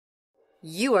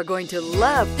You are going to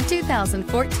love the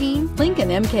 2014 Lincoln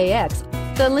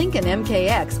MKX. The Lincoln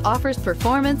MKX offers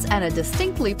performance and a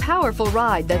distinctly powerful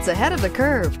ride that's ahead of the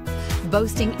curve.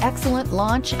 Boasting excellent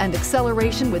launch and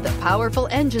acceleration with a powerful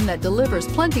engine that delivers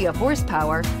plenty of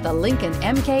horsepower, the Lincoln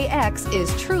MKX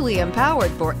is truly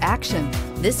empowered for action.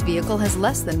 This vehicle has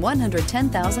less than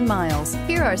 110,000 miles.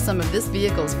 Here are some of this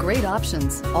vehicle's great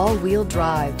options: all-wheel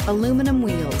drive, aluminum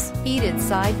wheels, heated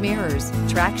side mirrors,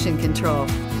 traction control,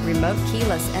 remote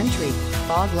keyless entry,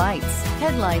 fog lights,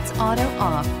 headlights auto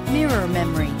off, mirror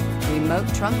memory, remote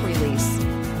trunk release,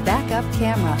 backup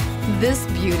camera. This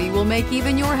beauty will make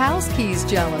even your house keys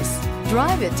jealous.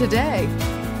 Drive it today.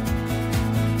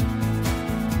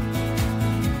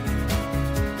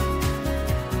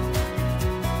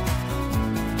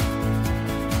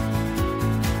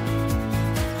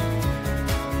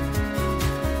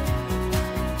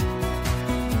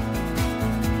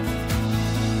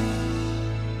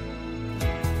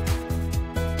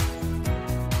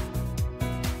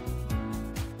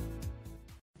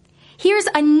 Here's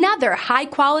another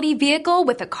high-quality vehicle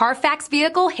with a Carfax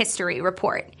Vehicle History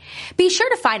Report. Be sure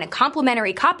to find a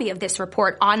complimentary copy of this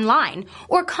report online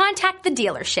or contact the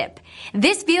dealership.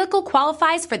 This vehicle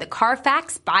qualifies for the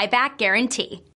Carfax Buyback Guarantee.